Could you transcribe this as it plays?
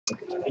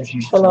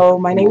Hello,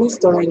 my name is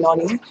Doreen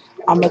Noni.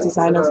 I'm a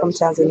designer from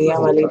Tanzania.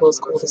 My label is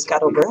called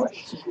Eskado,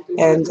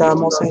 and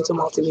I'm also into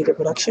multimedia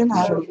production. I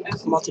have a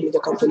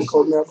multimedia company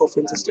called Miracle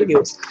Films and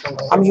Studios.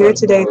 I'm here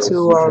today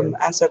to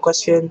answer a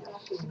question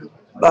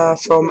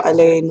from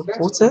Elaine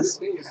Waters,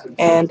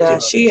 and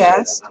she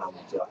asked,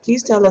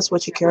 please tell us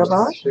what you care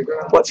about,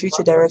 what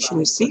future direction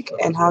you seek,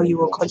 and how you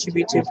will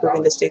contribute to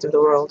improving the state of the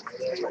world.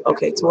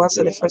 Okay, to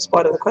answer the first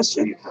part of the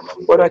question,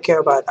 what do I care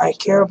about? I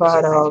care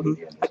about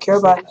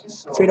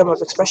freedom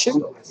of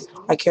expression.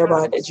 I care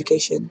about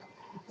education.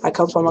 I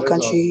come from a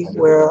country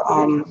where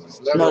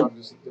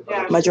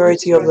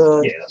majority of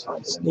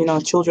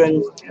the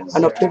children are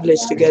not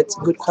privileged to get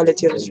good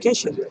quality of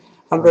education.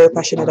 I'm very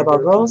passionate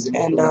about girls,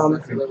 and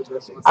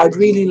I'd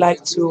really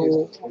like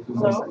to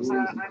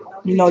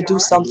do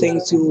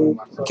something to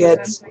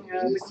get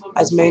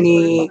as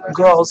many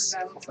girls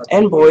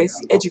and boys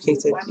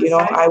educated.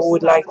 I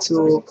would like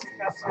to.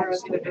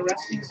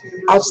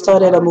 I've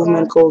started a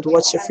movement called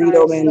What's Your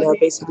Freedom, and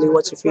basically,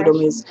 What's Your Freedom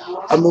is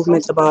a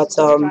movement about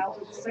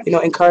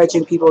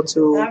encouraging people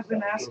to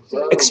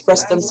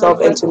express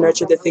themselves and to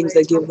nurture the things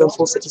that give them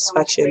full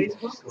satisfaction.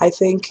 I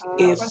think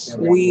if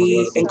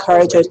we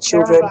encourage our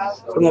children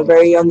from a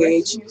very young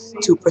age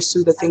to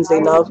pursue the things they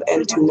love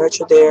and to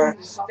nurture their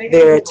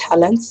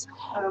talents,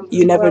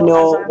 you never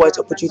know what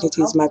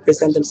opportunities might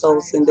present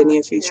themselves in the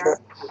near future.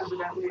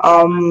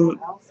 Um,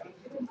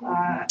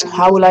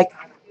 how will I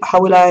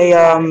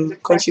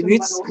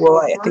contribute? Well,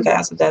 I think I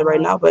answered that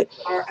right now. But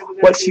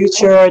what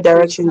future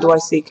direction do I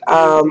seek?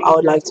 I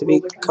would like to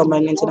become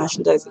an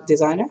international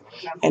designer,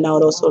 and I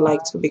would also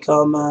like to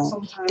become a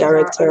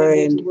director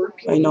and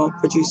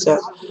producer.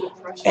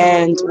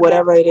 And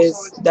whatever it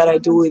is that I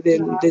do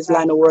within this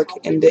line of work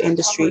in the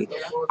industry,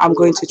 I'm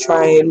going to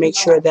try and make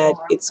sure that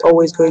it's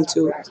always going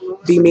to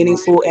be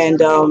meaningful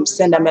and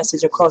send a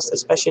message across,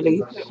 especially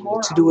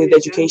to do with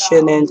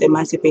education and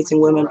emancipating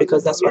women,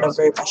 because that's what I'm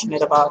very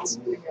passionate about.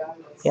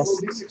 Yes.